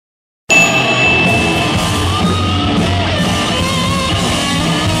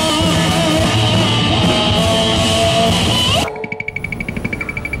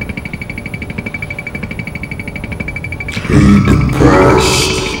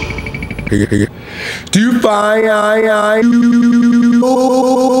Do you find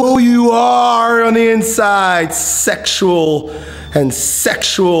who you are on the inside? Sexual and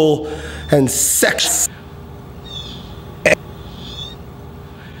sexual and sex.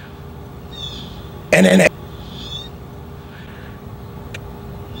 And then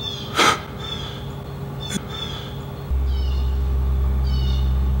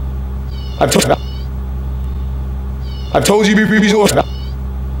I've told you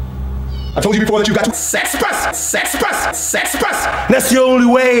before that you got to sex express. That's the only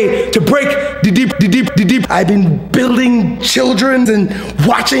way to break the deep. I've been building children and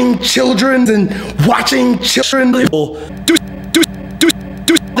watching children do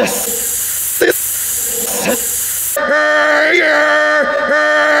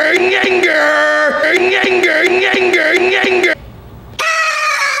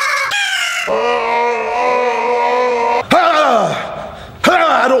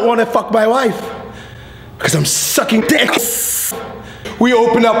I don't want to fuck my wife because I'm sucking dick. We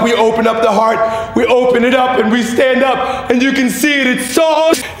open up the heart, we open it up and we stand up and you can see it, it's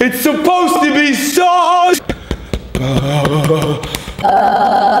soft. It's supposed to be soft.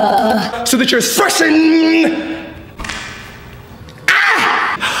 So that you're expressing.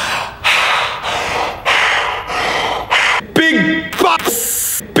 Big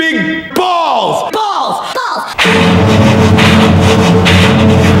butts, big balls.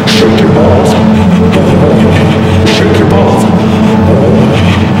 Shake your balls. Shake your balls.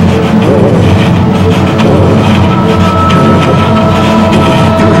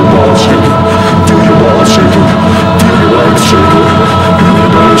 Feel your balls shaking. Feel your balls shaking. Feel your legs shaking. Feel your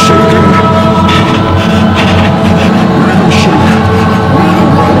belly shaking. Really shake.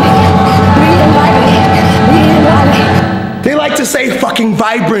 They like to say fucking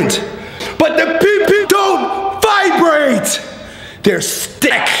vibrant, but the people don't vibrate. They're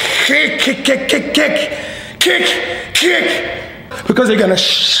stick, kick, because they're gonna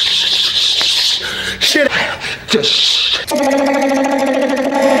shit. Just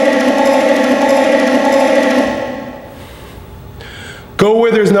go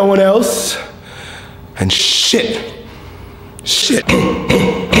where there's no one else and shit.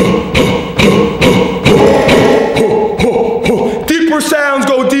 Deeper sounds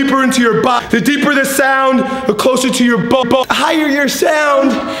go deeper into your body. The deeper the sound, the closer to your bone. The higher your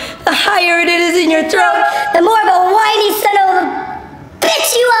sound, the higher it is in your throat, the more of a whiny son of a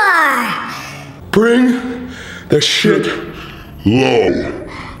bitch you are. Bring the shit low.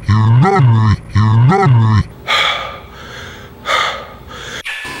 You know me.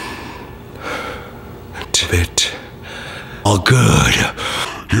 It all good.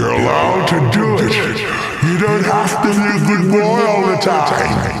 You're allowed to do it. You don't have to be a good boy all the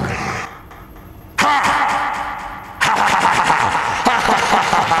time.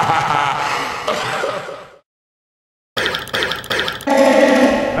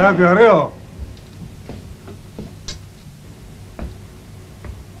 Cardew.